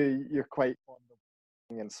 but you're quite fond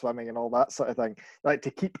of and swimming and all that sort of thing, like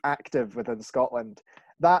to keep active within Scotland.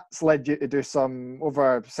 That's led you to do some,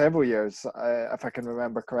 over several years, if I can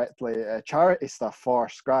remember correctly, charity stuff for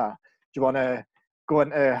SCRA. Do you want to go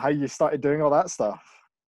into how you started doing all that stuff?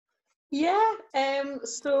 Yeah,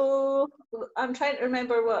 so I'm trying to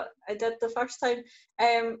remember what I did the first time.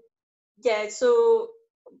 Yeah, so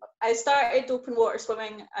I started open water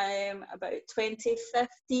swimming about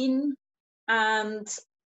 2015, and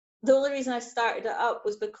the only reason I started it up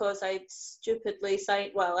was because I'd stupidly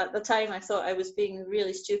signed, well, at the time I thought I was being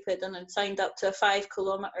really stupid, and I'd signed up to a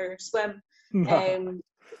 5-kilometre swim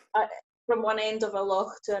from one end of a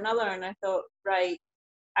loch to another, and I thought, right,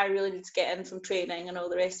 I really need to get in some training and all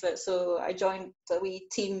the rest of it. So I joined a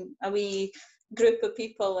wee group of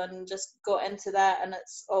people, and just got into that, and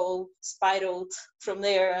it's all spiraled from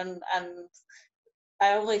there. And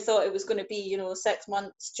I only thought it was going to be, 6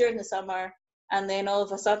 months during the summer, and then all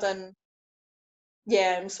of a sudden,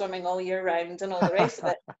 yeah, I'm swimming all year round and all the rest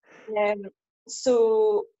of it.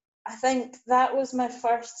 So I think that was my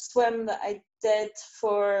first swim that I did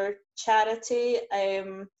for charity.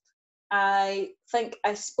 I think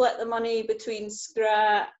I split the money between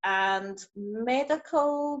SCRA and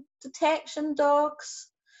medical detection dogs.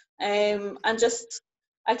 And just,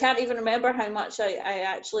 I can't even remember how much I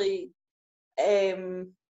actually,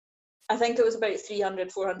 I think it was about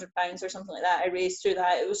 £300, £400 or something like that I raised through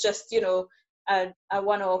that. It was just, a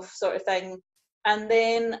one-off sort of thing. And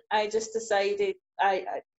then I just decided, I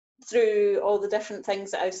through all the different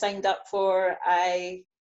things that I've signed up for, I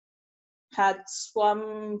had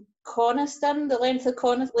swum Coniston, the length of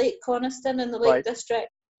Lake Coniston in the Lake District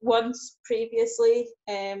once previously,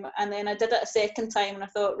 and then I did it a second time, and I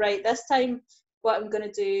thought, right, this time what I'm going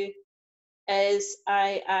to do is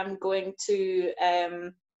I am going to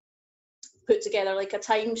put together like a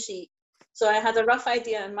timesheet. So I had a rough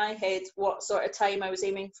idea in my head what sort of time I was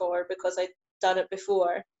aiming for, because I'd done it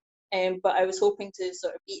before, but I was hoping to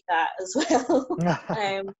sort of beat that as well.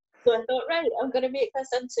 So I thought, right, I'm going to make this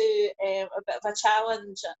into a bit of a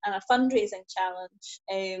challenge and a fundraising challenge,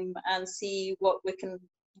 and see what we can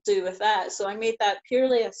do with that. So I made that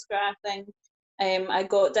purely a SCRA thing. I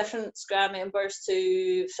got different SCRA members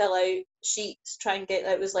to fill out sheets, try and get,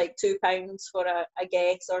 it was like £2 for a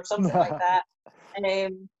guess or something like that.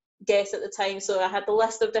 Guess at the time. So I had the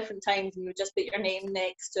list of different times, and you would just put your name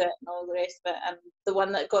next to it and all the rest of it. And the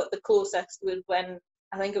one that got the closest would win.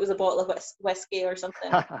 I think it was a bottle of whiskey or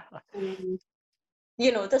something.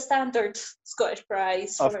 You know, the standard Scottish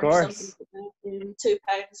prize Of for something, course. £2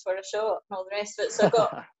 for a shot and all the rest of it. So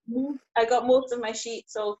I got most of my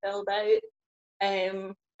sheets all filled out,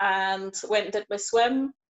 and went and did my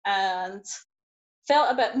swim, and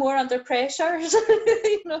felt a bit more under pressure.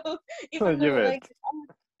 You know, even You though would. like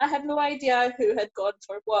I had no idea who had gone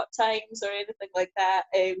for what times or anything like that,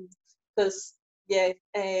 because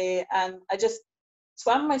and I just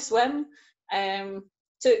swam my swim.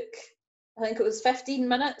 Took, I think it was 15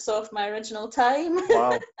 minutes off my original time.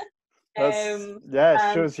 Wow. That's, yeah, it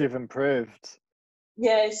And shows you've improved.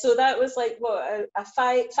 yeah, so that was like what, a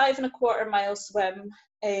 5.25 mile swim.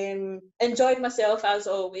 Enjoyed myself as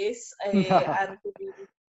always, and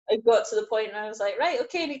I got to the point where I was like, right,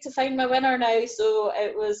 okay, I need to find my winner now. So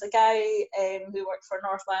it was a guy who worked for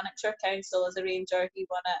North Lanarkshire Council as a ranger. He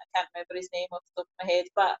won it. I can't remember his name off the top of my head,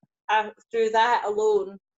 but through that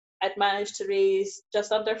alone, I'd managed to raise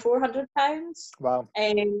just under £400. Wow.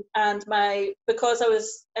 And because I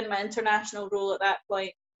was in my international role at that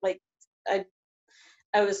point, like I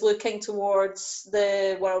was looking towards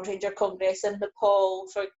the World Ranger Congress in Nepal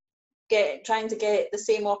for trying to get the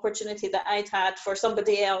same opportunity that I'd had for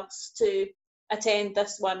somebody else to attend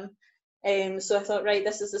this one. So I thought, right,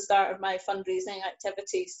 this is the start of my fundraising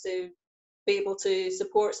activities to be able to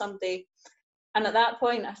support somebody. And at that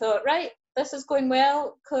point, I thought, right, this is going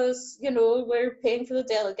well because, you know, we're paying for the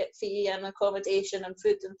delegate fee and accommodation and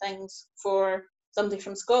food and things for somebody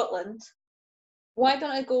from Scotland. Why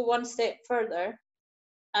don't I go one step further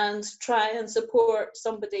and try and support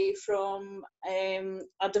somebody from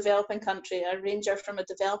a developing country, a ranger from a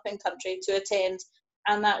developing country to attend,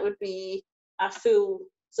 and that would be a full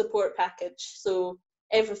support package. So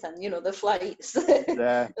everything, you know, the flights,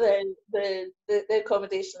 Yeah. the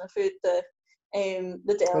accommodation, the food, the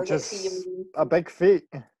Which delegate fee. is a big feat.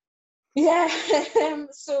 Yeah.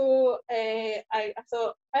 So I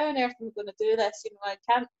thought, how on earth am I going to do this? You know, I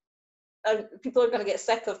can't. People are going to get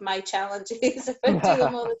sick of my challenges if I do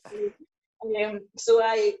them all the time. So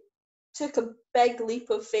I took a big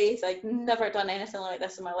leap of faith. I'd never done anything like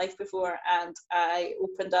this in my life before, and I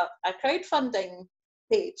opened up a crowdfunding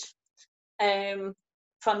page,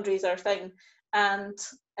 fundraiser thing, and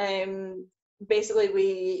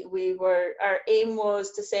basically our aim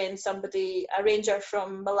was to send somebody, a ranger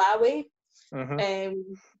from Malawi,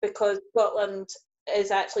 because Scotland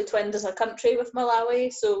is actually twinned as a country with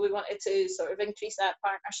Malawi, so we wanted to sort of increase that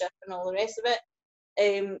partnership and all the rest of it.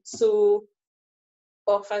 So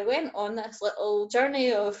off I went on this little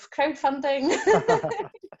journey of crowdfunding.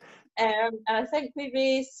 And I think we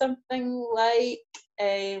raised something like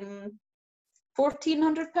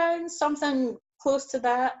 £1,400, something close to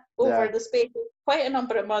that, over the space of quite a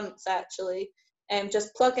number of months actually.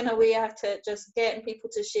 Just plugging away at it, just getting people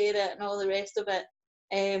to share it and all the rest of it.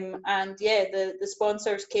 And yeah, the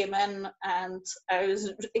sponsors came in, and I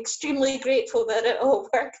was extremely grateful that it all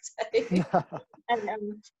worked out.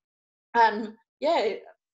 And yeah,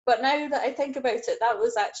 but now that I think about it, that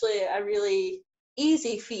was actually a really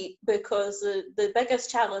easy feat, because the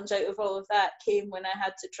biggest challenge out of all of that came when I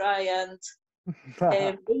had to try and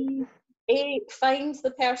find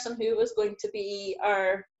the person who was going to be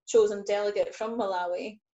our chosen delegate from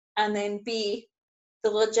Malawi, and then B, the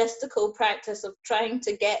logistical practice of trying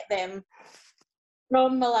to get them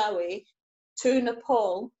from Malawi to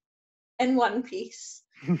Nepal in one piece,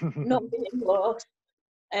 not being lost,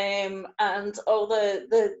 and all the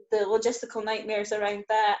logistical nightmares around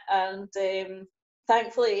that. And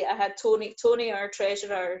thankfully I had Tony, our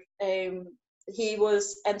treasurer. He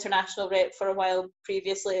was international rep for a while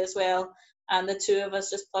previously as well, and the two of us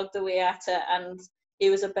just plugged away at it, and he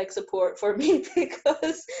was a big support for me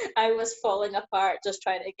because I was falling apart just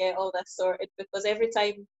trying to get all this sorted, because every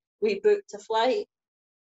time we booked a flight,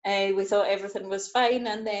 we thought everything was fine,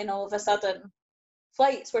 and then all of a sudden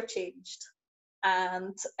flights were changed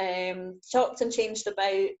and chopped and changed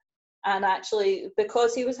about. And actually,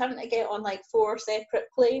 because he was having to get on like 4 separate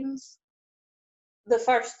planes, the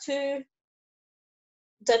first 2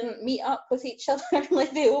 didn't meet up with each other,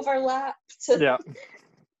 like they overlapped. Yeah.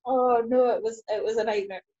 Oh no, it was a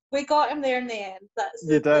nightmare. We got him there in the end. That's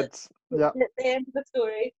You did. the end of the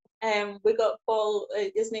story. We got Paul.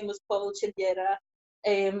 His name was Paul Chiliera.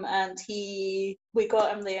 And we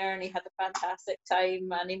got him there, and he had a fantastic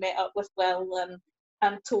time, and he met up with Will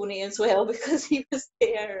and Tony as well because he was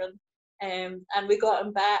there, and we got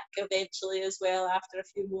him back eventually as well after a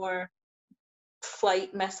few more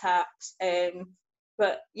flight mishaps.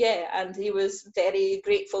 But yeah, and he was very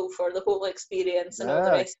grateful for the whole experience and all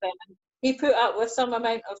the rest of it. And he put up with some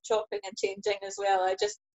amount of chopping and changing as well. I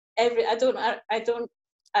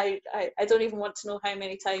don't even want to know how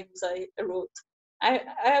many times I wrote, I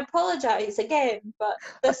apologise again, but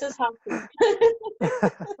this has happened.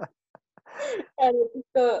 And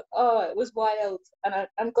it was wild, and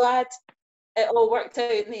I'm glad it all worked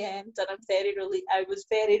out in the end, and I was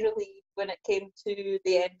very relieved when it came to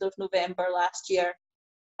the end of November last year,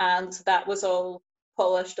 and that was all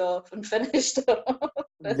polished off and finished off.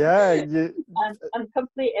 Yeah, and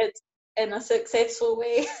completed in a successful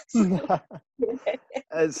way.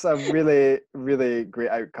 It's a really, really great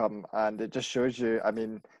outcome, and it just shows you, I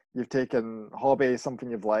mean, you've taken hobby,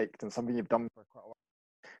 something you've liked and something you've done for quite a while,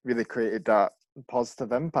 really created that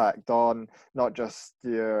positive impact on not just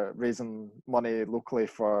your raising money locally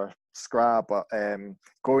for SCRA, but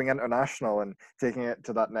going international and taking it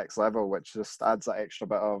to that next level, which just adds that extra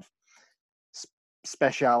bit of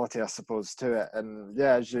speciality, I suppose, to it. And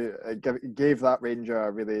yeah, as you gave that ranger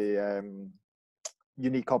a really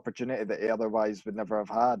unique opportunity that he otherwise would never have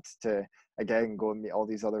had to again go and meet all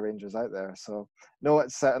these other rangers out there. So no,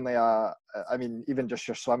 it's certainly I mean, even just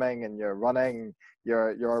your swimming and your running,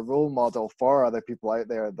 you're a role model for other people out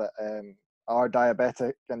there that are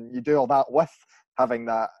diabetic, and you do all that with having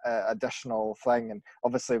that additional thing. And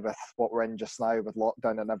obviously with what we're in just now with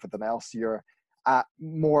lockdown and everything else, you're at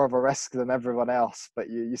more of a risk than everyone else, but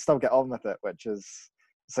you still get on with it, which is,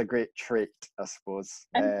 it's a great trait, I suppose.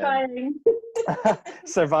 I'm trying.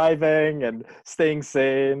 Surviving and staying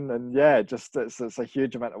sane, and yeah, just it's a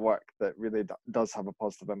huge amount of work that really does have a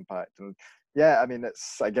positive impact. And yeah, I mean,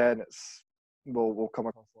 we'll come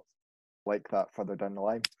across lots like that further down the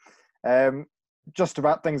line. Just to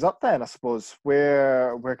wrap things up then, I suppose,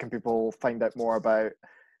 where can people find out more about,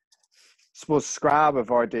 I suppose,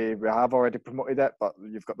 SCRA? We have already promoted it, but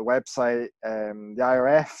you've got the website, the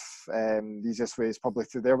IRF, the easiest way is probably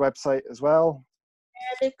through their website as well.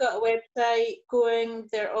 Yeah, they've got a website going.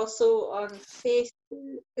 They're also on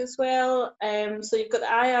Facebook as well. So you've got the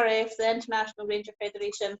IRF, the International Ranger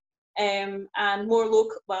Federation, and more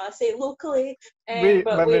local. Well, I say locally, We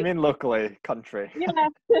mean locally, country. Yeah.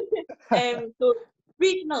 So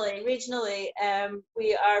regionally,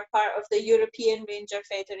 we are part of the European Ranger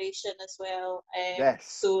Federation as well. Yes.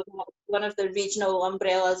 So that's one of the regional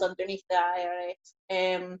umbrellas underneath the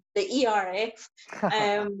IRF, the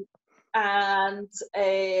ERF. And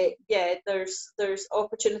yeah, there's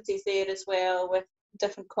opportunities there as well with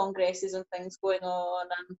different congresses and things going on,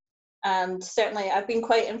 and certainly I've been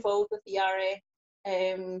quite involved with the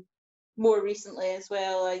ERA more recently as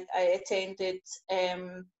well. I attended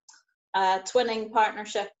a twinning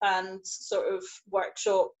partnership and sort of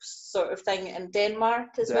workshops sort of thing in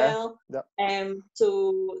Denmark as well. Yep.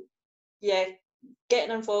 So yeah,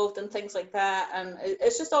 getting involved in things like that, and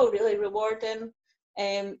it's just all really rewarding.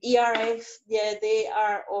 ERF, yeah, they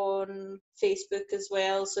are on Facebook as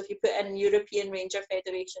well. So if you put in European Ranger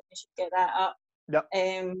Federation, you should get that up. Yep.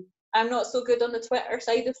 I'm not so good on the Twitter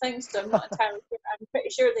side of things, so I'm not entirely sure. I'm pretty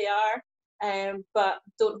sure they are, but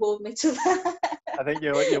don't hold me to that. I think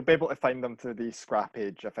you'll be able to find them through the SCRA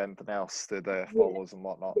page, if anything else, through the follows and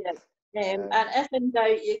whatnot. Yeah. And if in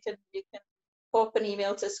doubt, you can pop an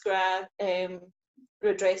email to SCRA,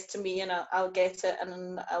 addressed to me, and I'll get it,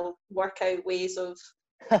 and I'll work out ways of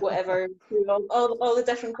whatever through all the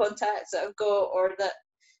different contacts that I've got or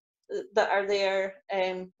that are there.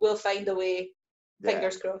 We'll find a way.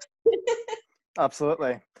 Fingers crossed.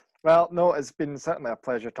 Absolutely. Well, no, it's been certainly a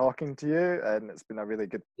pleasure talking to you, and it's been a really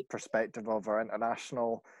good perspective of our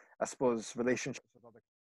international, I suppose, relationships with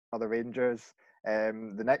other rangers.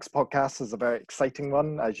 The next podcast is a very exciting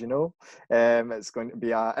one, as you know. It's going to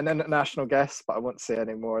be an international guest, but I won't say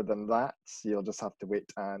any more than that. You'll just have to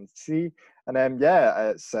wait and see. And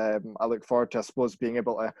it's I look forward to, I suppose, being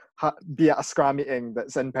able to be at a SCRA meeting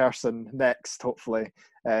that's in person next, hopefully,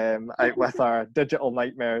 out with our digital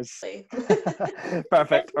nightmares.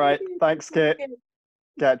 Perfect. All right. Thanks, Kate.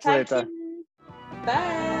 Catch you later.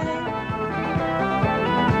 Bye.